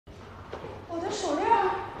我的手链，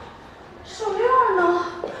手链呢？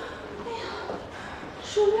哎呀，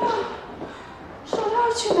手链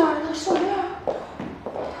去哪儿了？手链，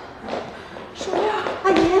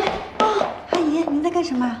阿姨啊，阿姨，您在干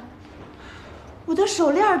什么？我的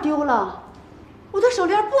手链丢了，我的手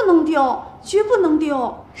链不能丢，绝不能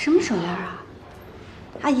丢。什么手链啊？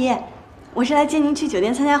阿姨，我是来接您去酒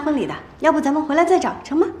店参加婚礼的，要不咱们回来再找，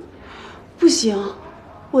成吗？不行，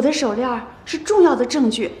我的手链是重要的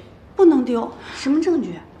证据，不能丢。什么证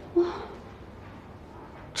据？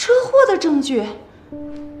车祸的证据，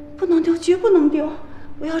不能丢，绝不能丢。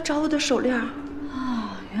我要找我的手链。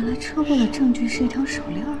啊，原来车祸的证据是一条手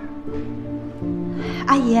链。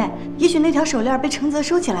阿姨，也许那条手链被程泽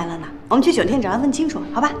收起来了呢。我们去酒店找他问清楚，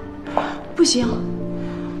好吧？不行，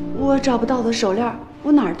我找不到我的手链，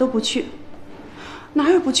我哪儿都不去，哪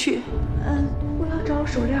儿也不去。我要找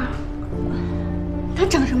手链。它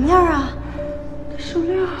长什么样啊？手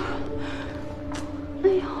链，哎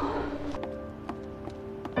呦！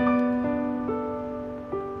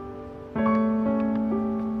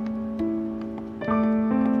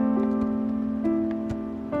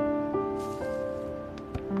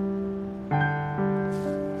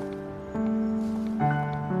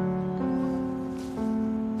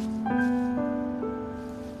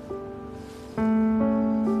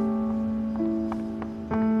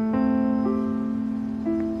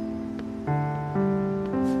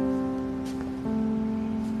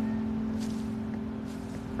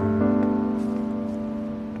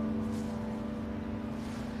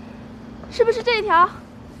是不是这一条？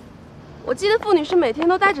我记得傅女士每天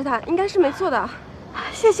都带着它，应该是没错的。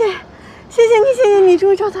谢谢你，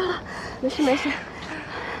终于找到了。没事没事。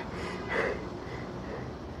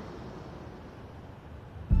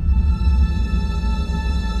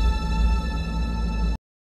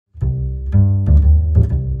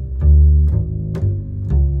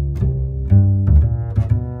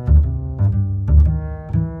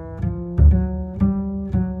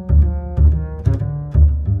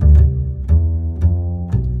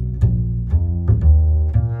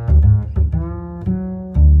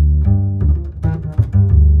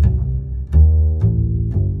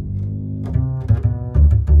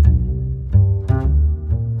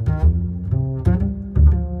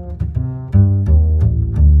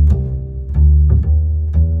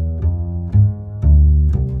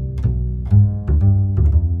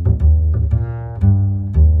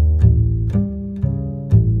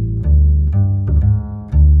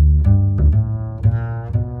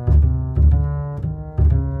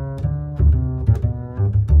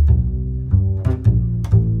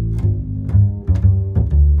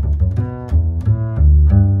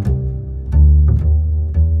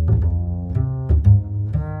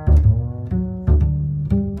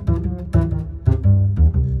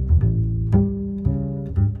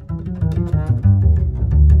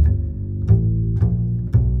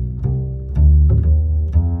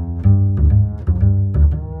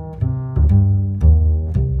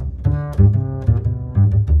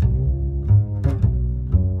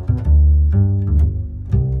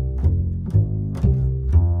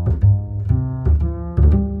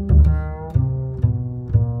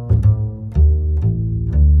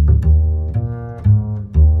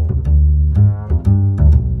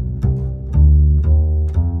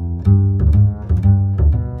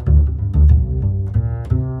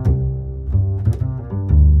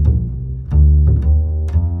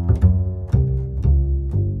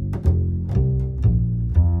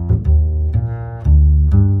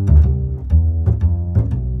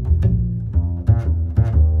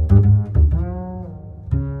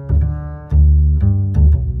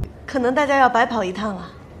可能大家要白跑一趟了。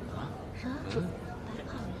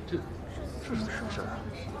这是怎么回事啊？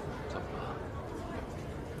怎么了？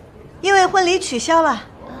因为婚礼取消了。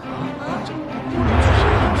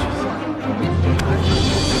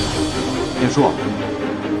念书。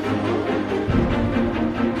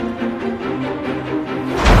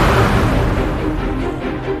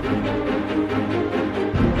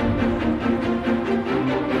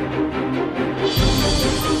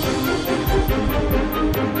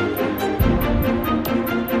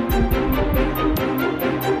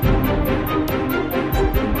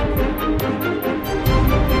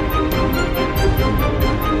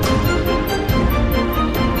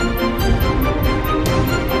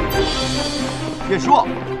念书。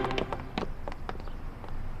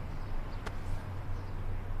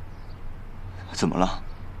怎么了？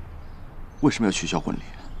为什么要取消婚礼？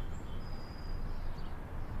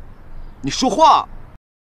你说话！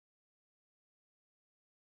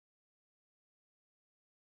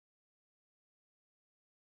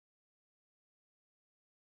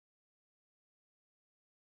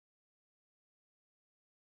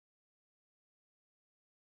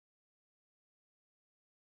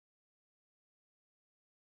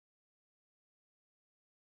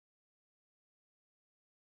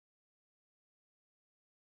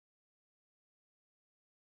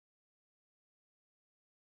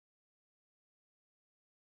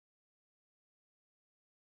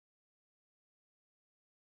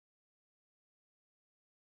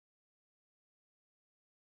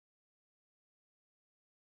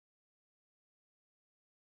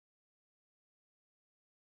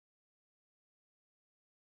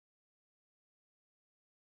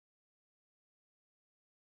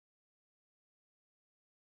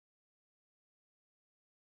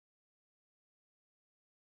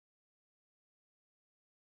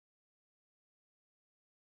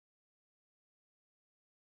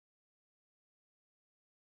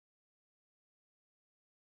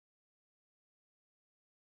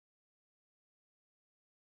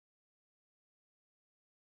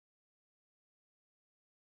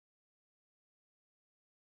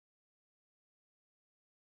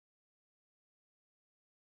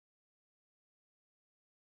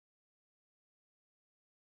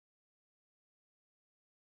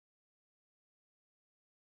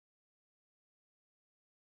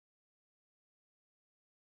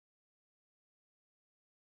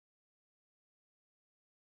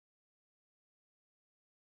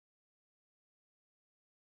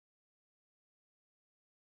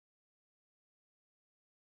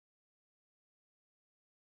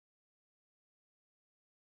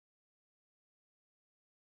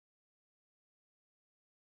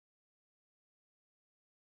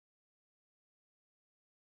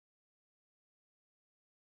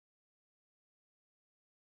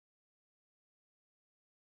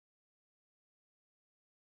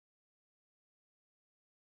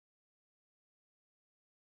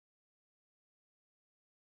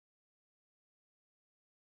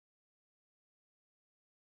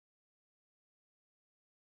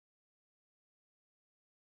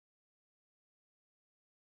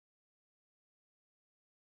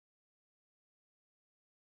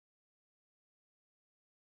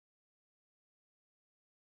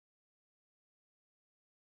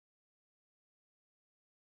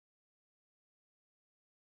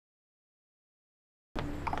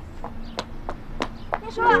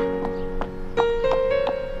叶叔，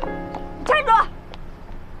你站住！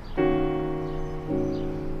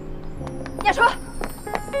叶叔，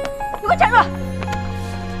你给我站住！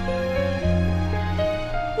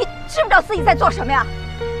你知不知道自己在做什么呀？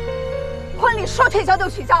婚礼说取消就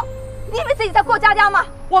取消，你以为自己在过家家吗？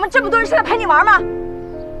我们这么多人是在陪你玩吗？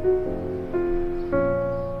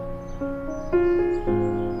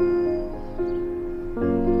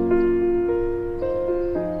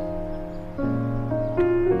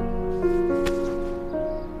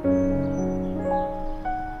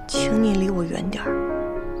 请你离我远点儿，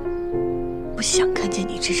不想看见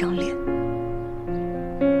你这张脸。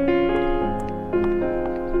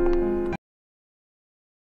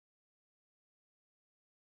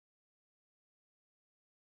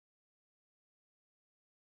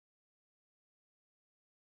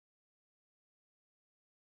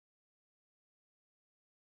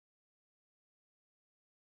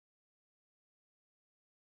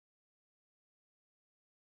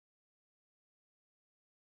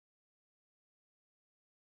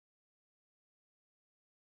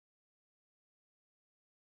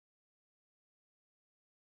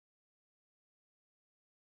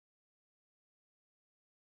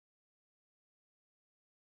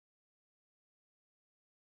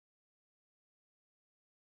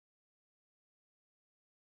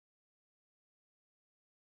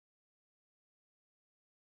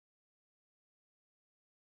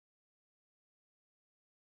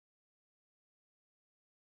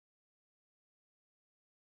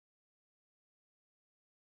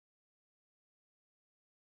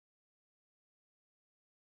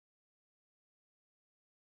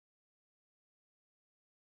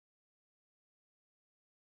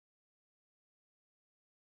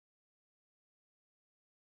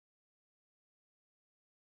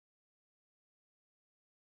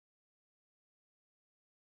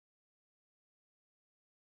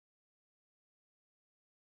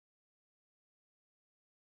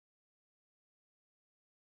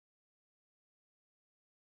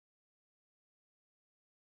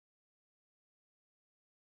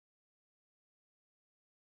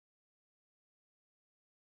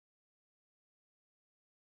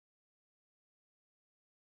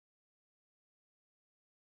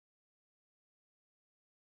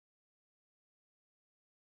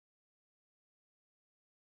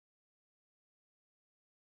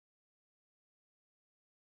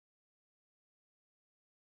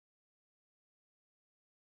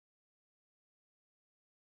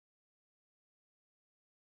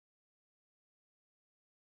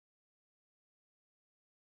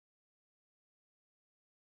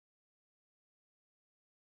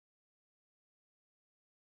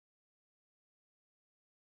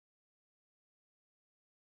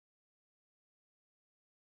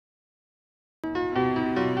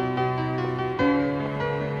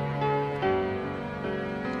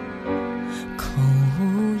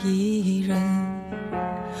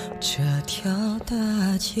这条大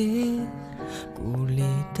街，孤立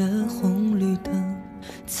的红绿灯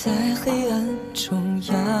在黑暗中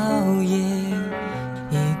摇曳，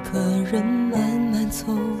一个人慢慢走，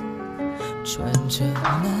穿着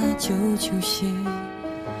那旧球鞋，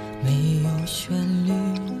没有旋律，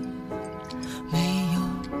没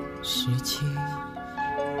有世界，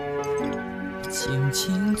静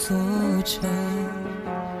静坐着，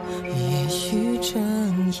也许整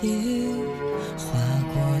夜划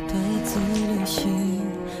过的字流星，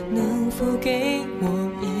能否给我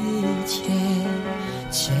一切？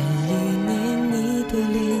前一年你的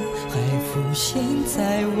脸还浮现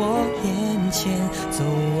在我眼前，走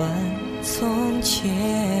完从前，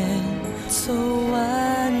走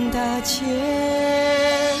完大街，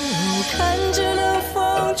看着冷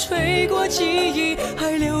风吹过记忆，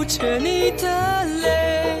还流着你的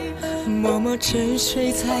泪，默默沉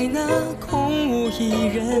睡在那空无一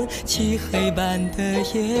人漆黑般的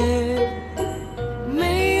夜，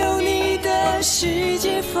没有你的世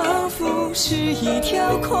界仿佛是一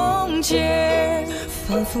条空街，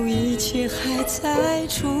仿佛一切还在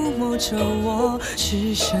触摸着我，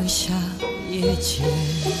只剩下夜间。